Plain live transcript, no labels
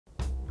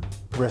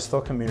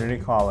Bristol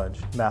Community College,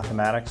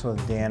 Mathematics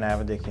with Dan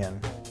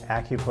Avedikian,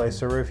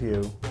 ACCUPLACER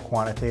Review,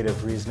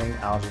 Quantitative Reasoning,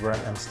 Algebra,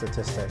 and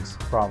Statistics,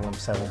 Problem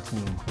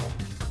 17.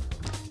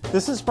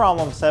 This is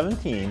Problem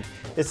 17.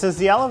 It says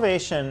the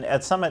elevation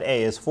at summit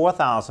A is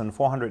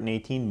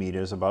 4,418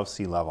 meters above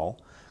sea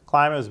level.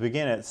 Climbers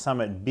begin at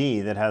summit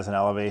B that has an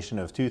elevation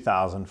of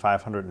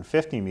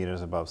 2,550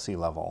 meters above sea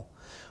level.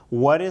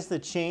 What is the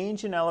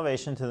change in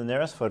elevation to the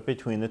nearest foot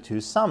between the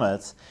two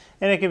summits?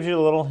 And it gives you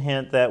a little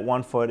hint that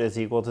 1 foot is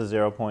equal to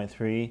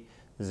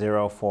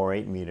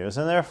 0.3048 meters.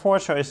 And there are 4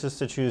 choices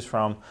to choose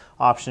from.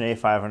 Option A,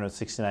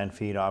 569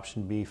 feet.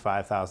 Option B,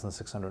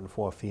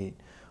 5,604 feet.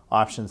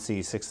 Option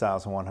C,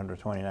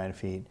 6,129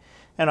 feet.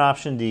 And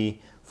option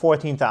D,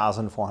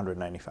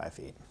 14,495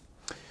 feet.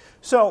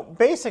 So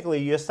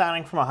basically, you're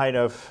starting from a height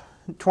of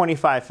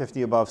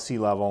 2,550 above sea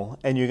level,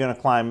 and you're going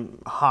to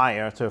climb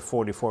higher to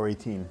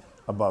 4,418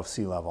 above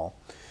sea level.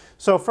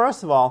 So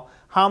first of all,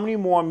 how many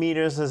more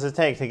meters does it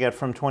take to get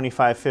from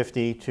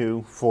 2,550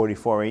 to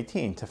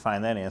 4,418? To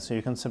find that answer,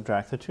 you can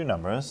subtract the two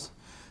numbers.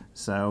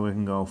 So we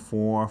can go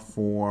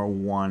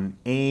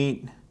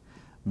 4,418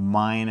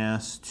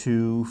 minus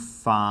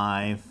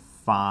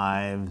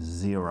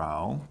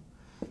 2,550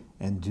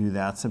 and do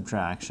that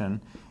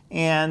subtraction.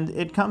 And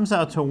it comes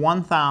out to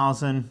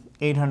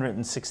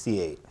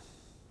 1,868.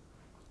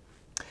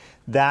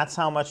 That's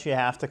how much you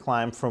have to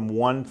climb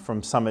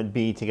from summit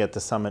B to get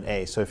to summit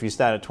A. So if you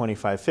start at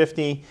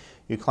 2,550,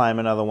 you climb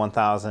another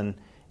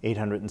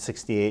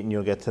 1,868, and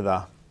you'll get to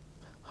the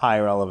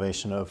higher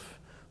elevation of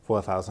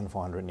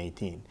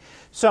 4,418.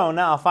 So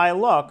now if I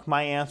look,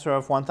 my answer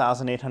of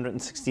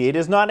 1,868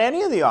 is not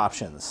any of the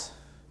options.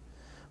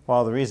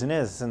 Well, the reason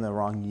is it's in the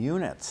wrong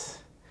units.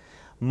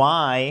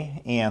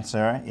 My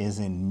answer is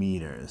in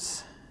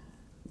meters,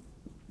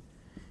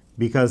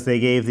 because they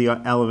gave the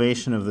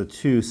elevation of the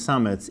two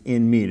summits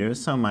in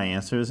meters, so my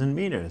answer is in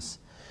meters.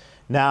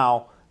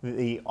 Now,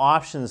 the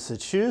options to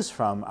choose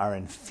from are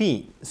in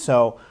feet.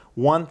 So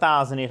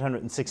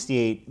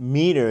 1,868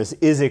 meters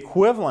is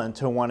equivalent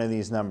to one of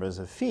these numbers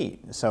of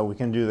feet. So we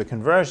can do the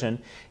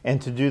conversion, and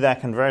to do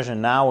that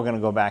conversion, now we're going to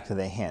go back to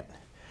the hint.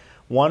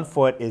 1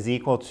 foot is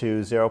equal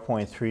to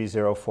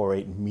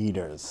 0.3048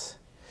 meters.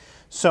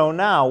 So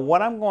now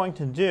what I'm going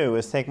to do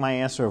is take my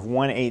answer of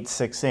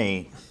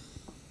 1,868,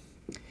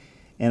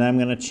 and I'm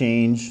going to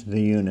change the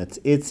units.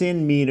 It's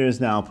in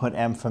meters now, put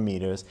M for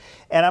meters.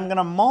 And I'm going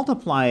to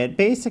multiply it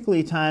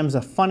basically times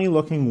a funny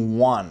looking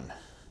 1.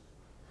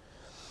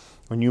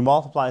 When you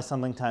multiply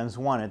something times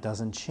 1, it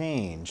doesn't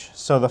change.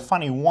 So the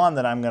funny 1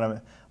 that I'm going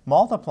to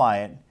multiply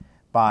it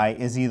by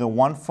is either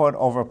 1 foot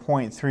over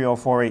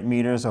 0.3048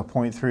 meters or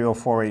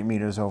 0.3048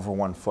 meters over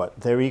 1 foot.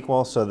 They're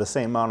equal, so the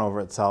same amount over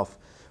itself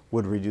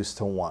would reduce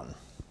to 1.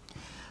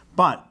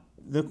 But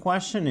the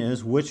question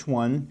is, which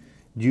one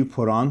do you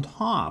put on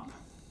top?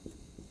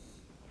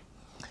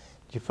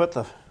 Do you put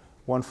the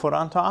 1 foot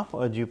on top,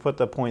 or do you put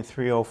the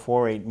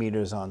 0.3048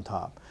 meters on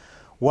top?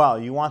 Well,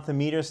 you want the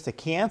meters to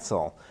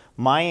cancel.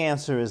 My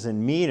answer is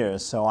in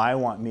meters, so I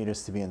want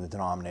meters to be in the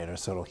denominator,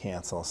 so it'll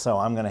cancel. So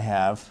I'm going to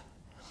have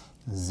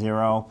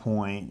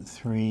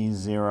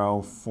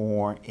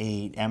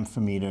 0.3048 M for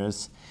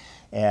meters,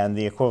 and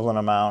the equivalent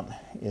amount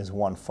is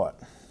 1 foot.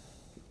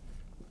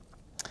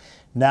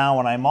 Now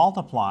when I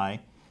multiply,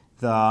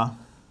 the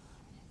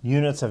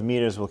units of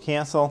meters will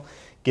cancel,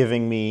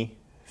 giving me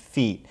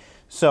feet.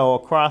 So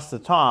across the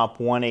top,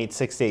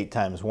 1,868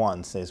 times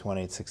 1 stays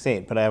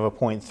 1,868, but I have a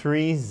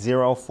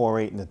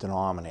 0.3048 in the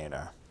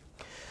denominator.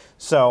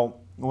 So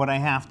what I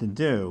have to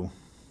do,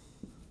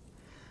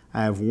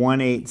 I have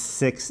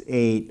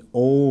 1,868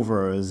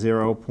 over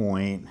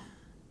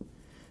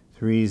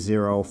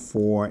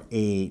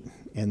 0.3048,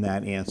 and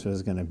that answer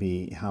is going to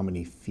be how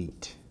many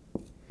feet?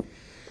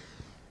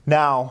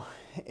 Now,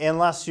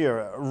 unless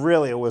you're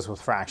really a whiz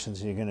with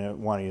fractions, you're going to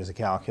want to use a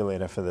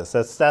calculator for this.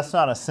 That's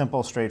not a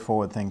simple,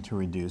 straightforward thing to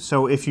reduce.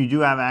 So if you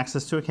do have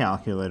access to a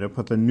calculator,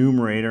 put the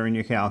numerator in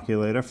your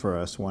calculator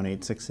first,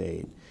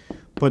 1,868.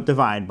 Put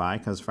divide by,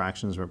 because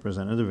fractions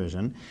represent a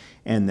division,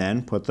 and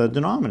then put the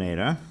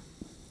denominator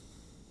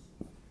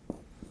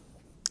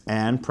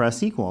and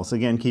press equals.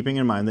 Again, keeping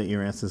in mind that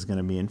your answer is going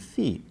to be in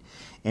feet.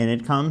 And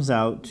it comes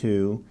out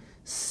to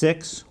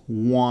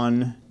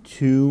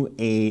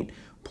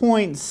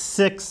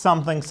 6,128.6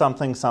 something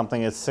something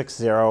something. It's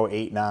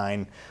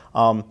 6089.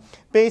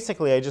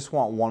 Basically, I just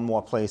want one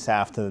more place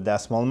after the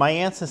decimal. And my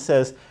answer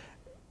says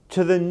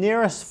to the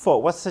nearest foot.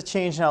 What's the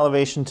change in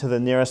elevation to the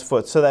nearest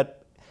foot? So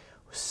that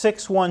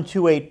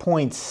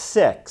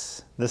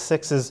 6128.6, the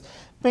 6 is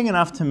big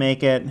enough to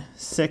make it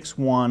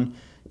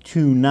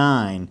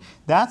 6129.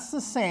 That's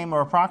the same,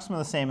 or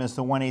approximately the same, as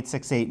the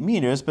 1,868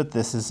 meters, but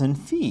this is in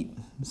feet.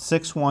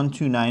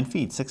 6,129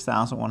 feet,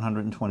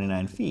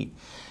 6,129 feet.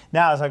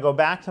 Now, as I go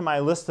back to my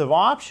list of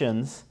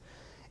options,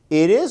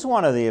 it is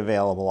one of the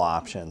available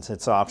options.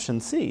 It's option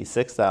C,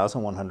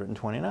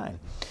 6,129.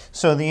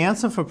 So the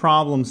answer for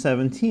problem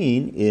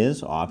 17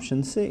 is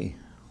option C.